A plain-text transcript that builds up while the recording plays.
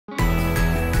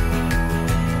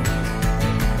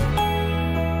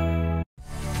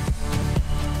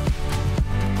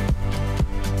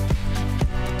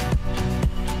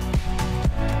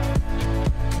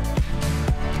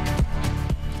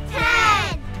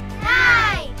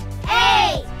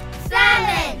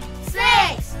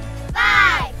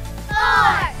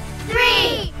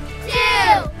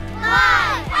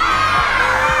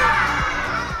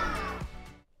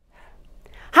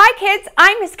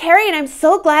I'm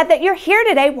so glad that you're here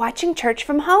today watching Church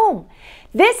from Home.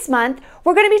 This month,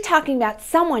 we're going to be talking about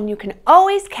someone you can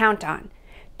always count on.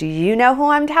 Do you know who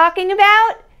I'm talking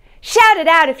about? Shout it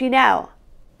out if you know.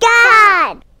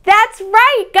 God! That's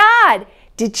right, God!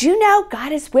 Did you know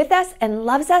God is with us and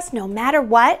loves us no matter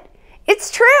what?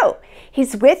 It's true.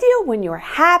 He's with you when you're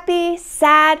happy,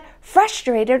 sad,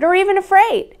 frustrated, or even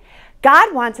afraid.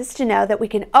 God wants us to know that we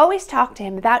can always talk to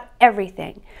Him about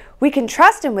everything. We can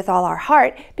trust Him with all our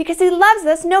heart because He loves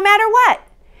us no matter what.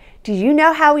 Do you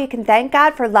know how we can thank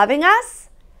God for loving us?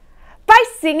 By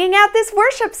singing out this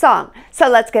worship song. So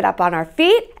let's get up on our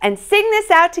feet and sing this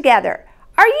out together.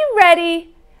 Are you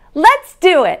ready? Let's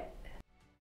do it.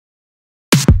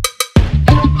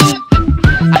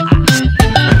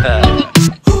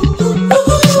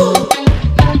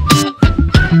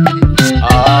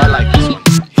 I like this one.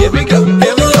 Here we go,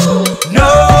 here we go.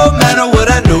 No matter what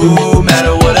I know,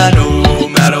 matter what I know,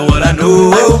 matter what I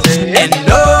know, and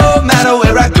no matter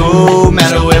where I go,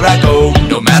 matter where I go,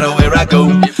 no matter where I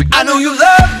go, I know you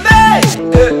love me.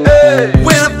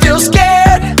 When I feel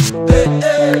scared,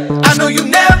 I know you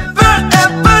never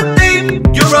ever leave.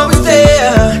 You're always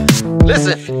there.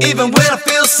 Listen, even when I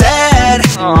feel sad,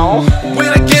 when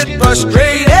I get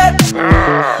frustrated,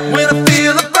 when I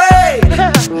feel afraid,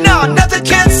 no, nothing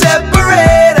can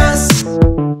separate us.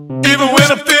 Even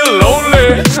when I feel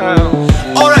lonely,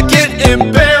 or I get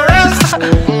embarrassed,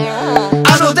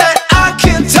 I know that I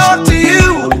can talk to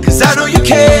you, 'cause I know you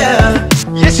care.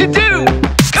 Yes, you do.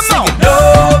 Come on.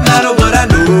 No matter what I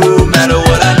know, matter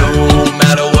what I know,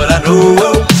 matter what I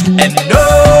know, and no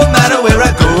matter where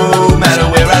I go, matter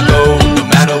where I go, no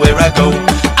matter where I go,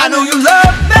 I know you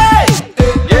love me.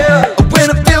 Yeah. When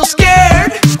I feel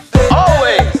scared,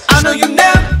 always, I know you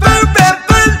never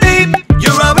ever leave.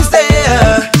 You're always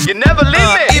there. You never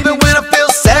leave me. Even when I feel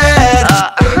sad,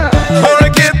 or I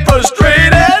get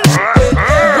frustrated,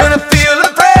 when I feel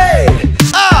afraid,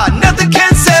 nothing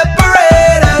can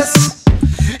separate us.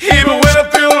 Even when I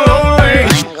feel lonely,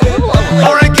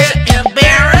 or I get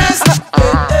embarrassed,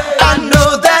 I know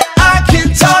that I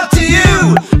can talk to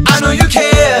you. I know you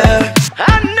care. I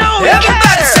know.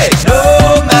 Everybody say, no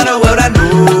matter what I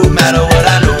know, matter what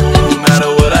I know,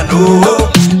 matter what I know,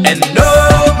 and no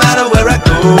matter where I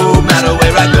go, matter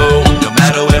where I go, no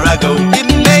matter where I go, it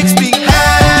makes me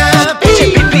happy,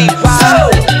 so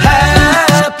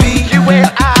happy. You and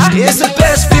I, it's the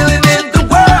best feeling in the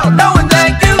world, knowing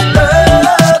that you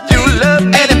love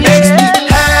me, and it makes me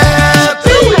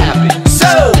happy,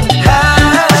 so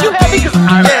happy.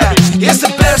 Yeah, it's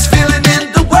the best feeling in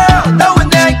the world, knowing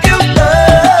that you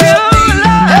love me.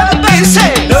 Everybody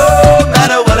say, no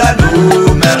matter what I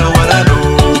know, matter what I know,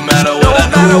 matter what I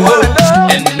know,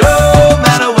 and no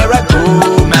matter where I go,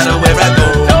 matter where I go,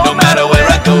 no matter where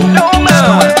I go, no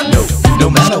matter what I know, no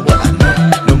matter what I know,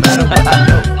 no matter what I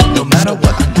know, no matter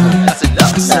what I know, that's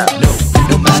enough.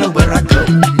 No matter where I go,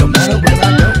 no matter where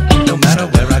I go, no matter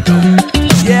where I go.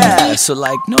 Yeah, so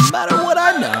like no matter what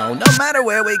I know, no matter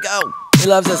where we go, He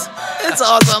loves us. It's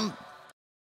awesome.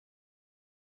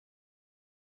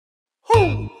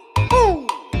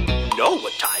 Know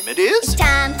what time it is? It's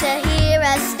time to hear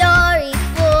a story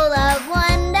full of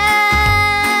wonder.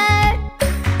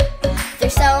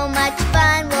 There's so much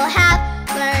fun we'll have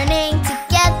learning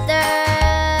together.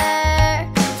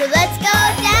 So let's go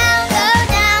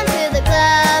down to the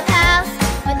clubhouse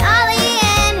with Ollie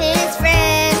and his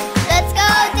friends. Let's go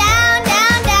down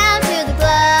to the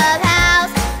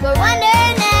clubhouse where wonder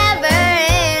never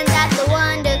ends at the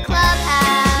Wonder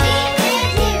Clubhouse.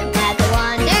 At the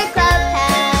Wonder Clubhouse.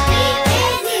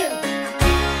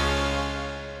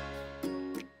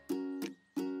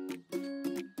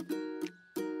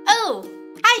 Oh,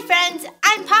 hi friends,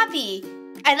 I'm Poppy,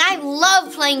 and I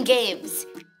love playing games.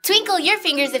 Twinkle your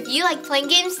fingers if you like playing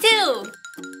games too.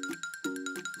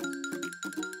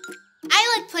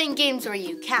 I like playing games where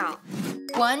you count.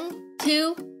 1,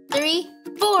 2, 3,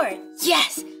 4.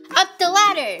 Yes, up the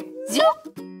ladder.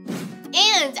 Zoop.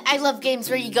 And I love games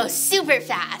where you go super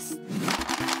fast.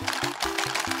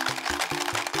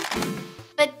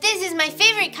 But this is my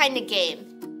favorite kind of game,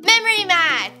 Memory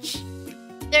Match.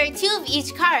 There are 2 of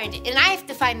each card, and I have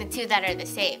to find the 2 that are the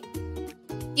same.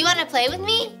 You want to play with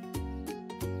me?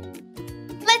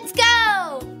 Let's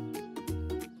go!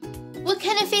 What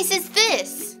kind of face is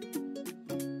this?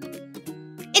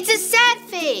 It's a sad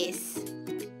face.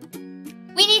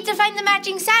 We need to find the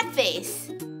matching sad face.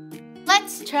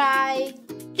 Let's try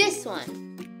this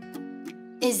one.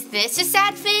 Is this a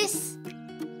sad face?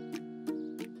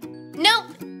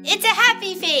 Nope, it's a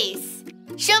happy face.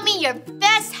 Show me your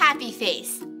best happy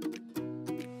face.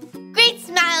 Great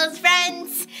smiles,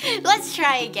 friends. Let's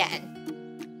try again.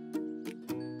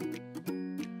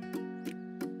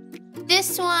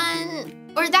 this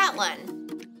one or that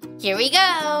one? Here we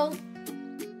go.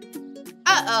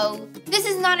 Uh-oh, this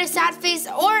is not a sad face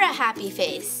or a happy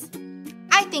face.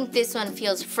 I think this one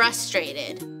feels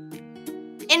frustrated.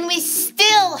 And we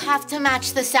still have to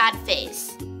match the sad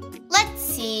face. Let's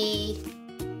see.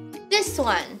 This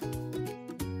one.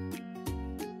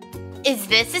 Is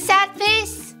this a sad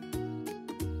face?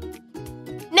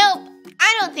 Nope,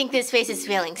 I don't think this face is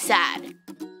feeling sad.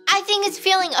 I think it's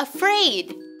feeling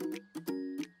afraid.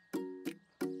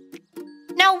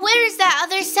 Now where's that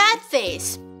other sad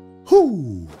face?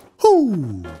 Who?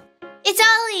 It's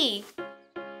Ollie.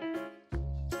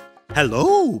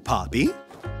 Hello, Poppy.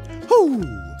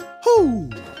 Who?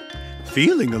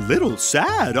 Feeling a little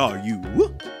sad, are you?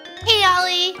 Hey,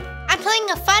 Ollie. I'm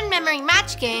playing a fun memory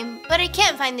match game, but I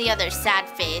can't find the other sad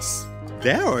face.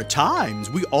 There are times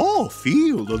we all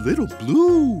feel a little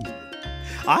blue.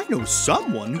 I know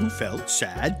someone who felt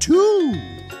sad too.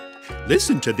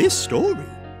 Listen to this story.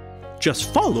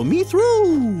 Just follow me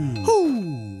through.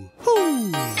 Who?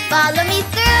 Follow me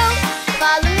through, who?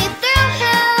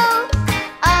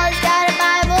 Ollie's got a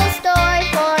Bible story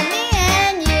for me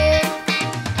and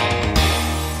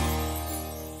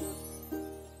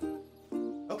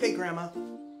you. Okay, Grandma.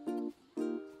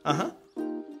 Uh-huh.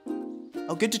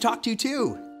 Oh, good to talk to you,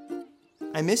 too.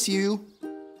 I miss you.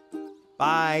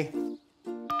 Bye.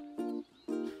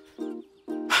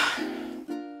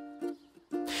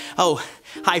 Oh,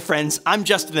 hi, friends. I'm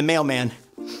Justin the mailman.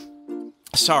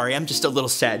 Sorry, I'm just a little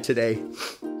sad today.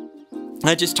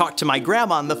 I just talked to my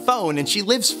grandma on the phone, and she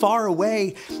lives far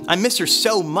away. I miss her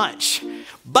so much.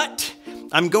 But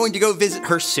I'm going to go visit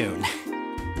her soon.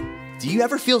 Do you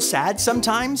ever feel sad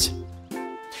sometimes?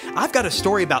 I've got a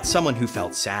story about someone who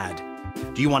felt sad.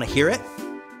 Do you want to hear it?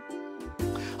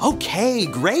 Okay,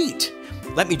 great.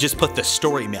 Let me just put the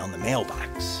story mail in the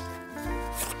mailbox.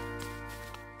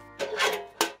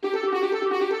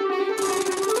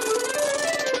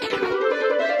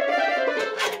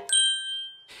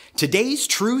 Today's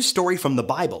true story from the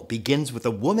Bible begins with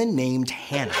a woman named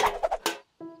Hannah.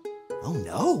 Oh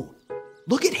no,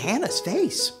 look at Hannah's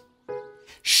face.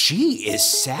 She is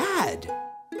sad.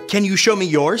 Can you show me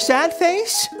your sad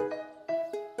face?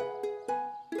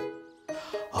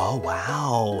 Oh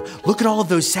wow, look at all of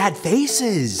those sad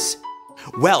faces.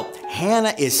 Well,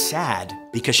 Hannah is sad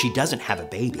because she doesn't have a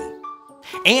baby.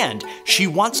 And she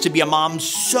wants to be a mom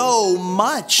so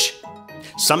much.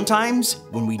 Sometimes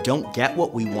when we don't get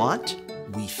what we want,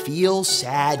 we feel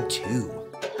sad too.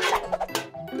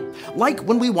 Like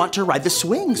when we want to ride the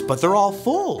swings, but they're all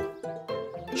full.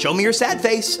 Show me your sad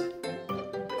face.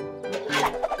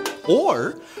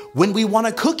 Or when we want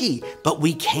a cookie, but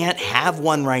we can't have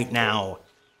one right now.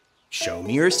 Show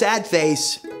me your sad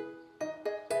face.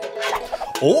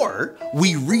 Or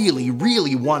we really,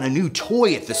 really want a new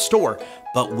toy at the store,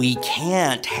 but we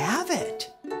can't have it.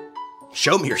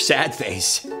 Show me your sad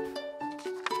face.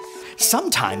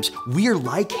 Sometimes we're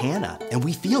like Hannah and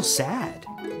we feel sad.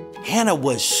 Hannah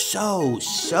was so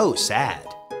sad.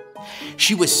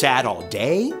 She was sad all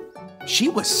day. She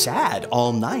was sad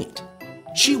all night.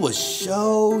 She was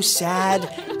so sad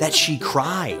that she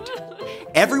cried.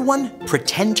 Everyone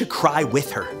pretend to cry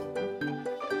with her.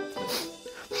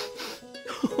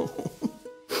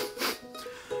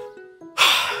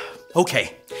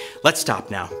 Okay, let's stop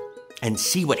now and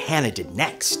see what Hannah did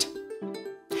next.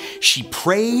 She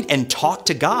prayed and talked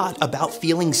to God about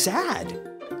feeling sad.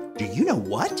 Do you know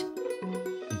what?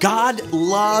 God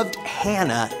loved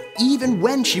Hannah even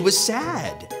when she was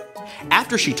sad.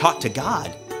 After she talked to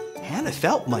God, Hannah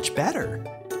felt much better.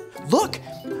 Look,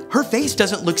 her face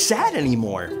doesn't look sad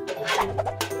anymore.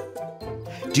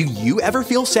 Do you ever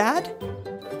feel sad?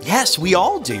 Yes, we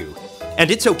all do. And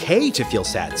it's okay to feel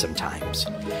sad sometimes.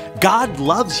 God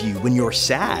loves you when you're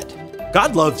sad.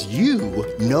 God loves you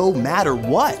no matter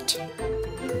what.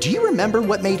 Do you remember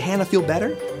what made Hannah feel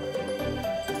better?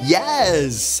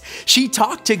 Yes, she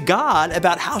talked to God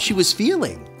about how she was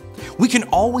feeling. We can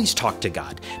always talk to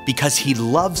God because He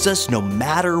loves us no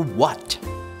matter what.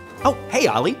 Oh, hey,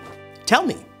 Ollie, tell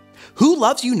me, who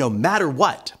loves you no matter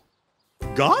what?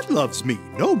 God loves me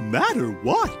no matter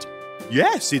what.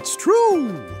 Yes, it's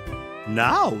true.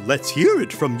 Now let's hear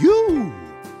it from you.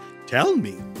 Tell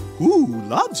me, who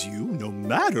loves you no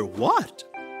matter what?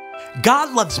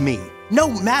 God loves me no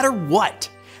matter what.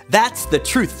 That's the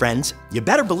truth, friends. You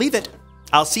better believe it.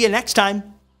 I'll see you next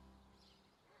time.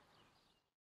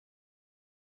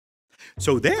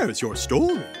 So there's your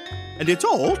story, and it's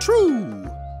all true.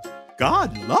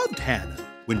 God loved Hannah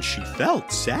when she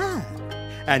felt sad,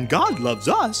 and God loves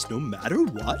us no matter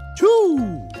what,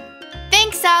 too.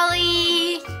 Thanks,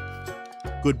 Ollie.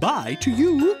 Goodbye to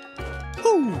you.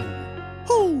 Ooh.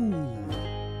 Oh.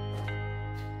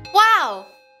 Wow!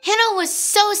 Hannah was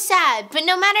so sad, but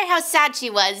no matter how sad she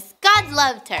was, God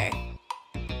loved her.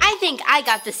 I think I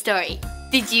got the story.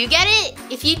 Did you get it?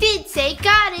 If you did, say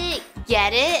got it.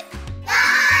 Get it?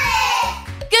 Got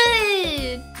it!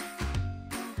 Good!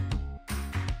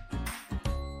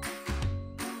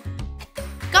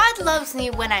 God loves me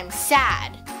when I'm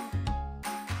sad.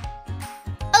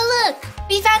 Oh look!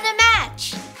 We found a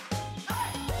match!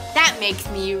 That makes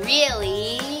me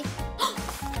really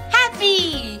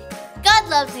happy! God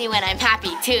loves me when I'm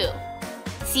happy too.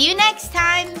 See you next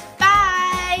time.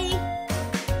 Bye!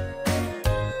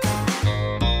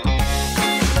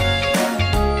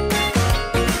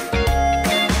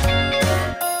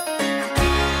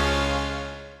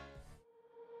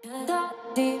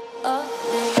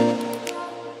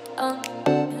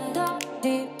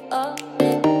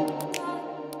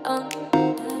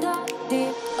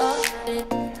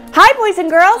 Hi, boys and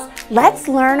girls. Let's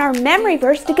learn our memory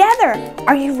verse together.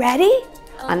 Are you ready?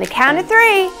 On the count of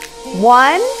 3.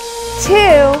 1,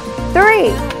 2,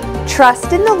 3.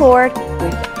 Trust in the Lord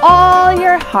with all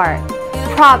your heart.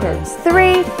 Proverbs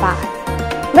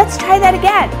 3:5. Let's try that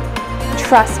again.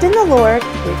 Trust in the Lord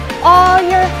with all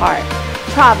your heart.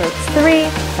 Proverbs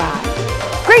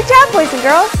 3:5. Great job, boys and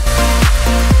girls.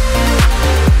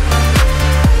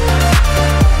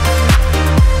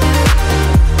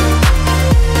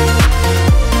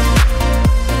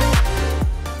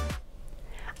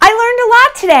 I learned a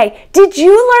lot today. Did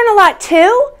you learn a lot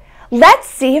too? Let's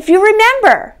see if you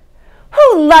remember.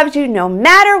 Who loves you no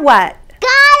matter what?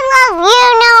 God loves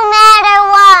you no matter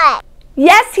what.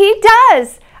 Yes, He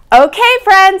does. Okay,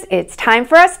 friends, it's time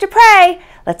for us to pray.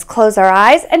 Let's close our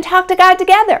eyes and talk to God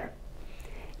together.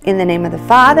 In the name of the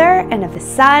Father, and of the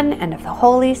Son, and of the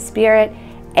Holy Spirit,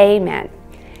 amen.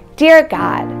 Dear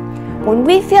God, when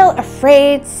we feel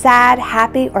afraid, sad,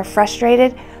 happy, or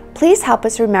frustrated, please help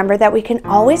us remember that we can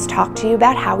always talk to you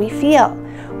about how we feel.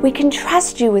 We can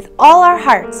trust you with all our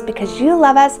hearts because you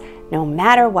love us no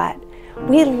matter what.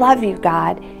 We love you,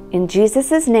 God. In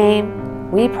Jesus'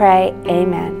 name, we pray,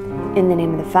 amen. In the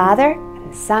name of the Father,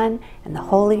 and the Son, and the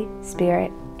Holy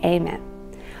Spirit, amen.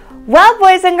 Well,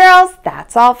 boys and girls,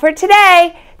 that's all for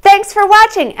today. Thanks for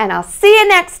watching, and I'll see you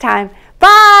next time.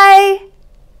 Bye!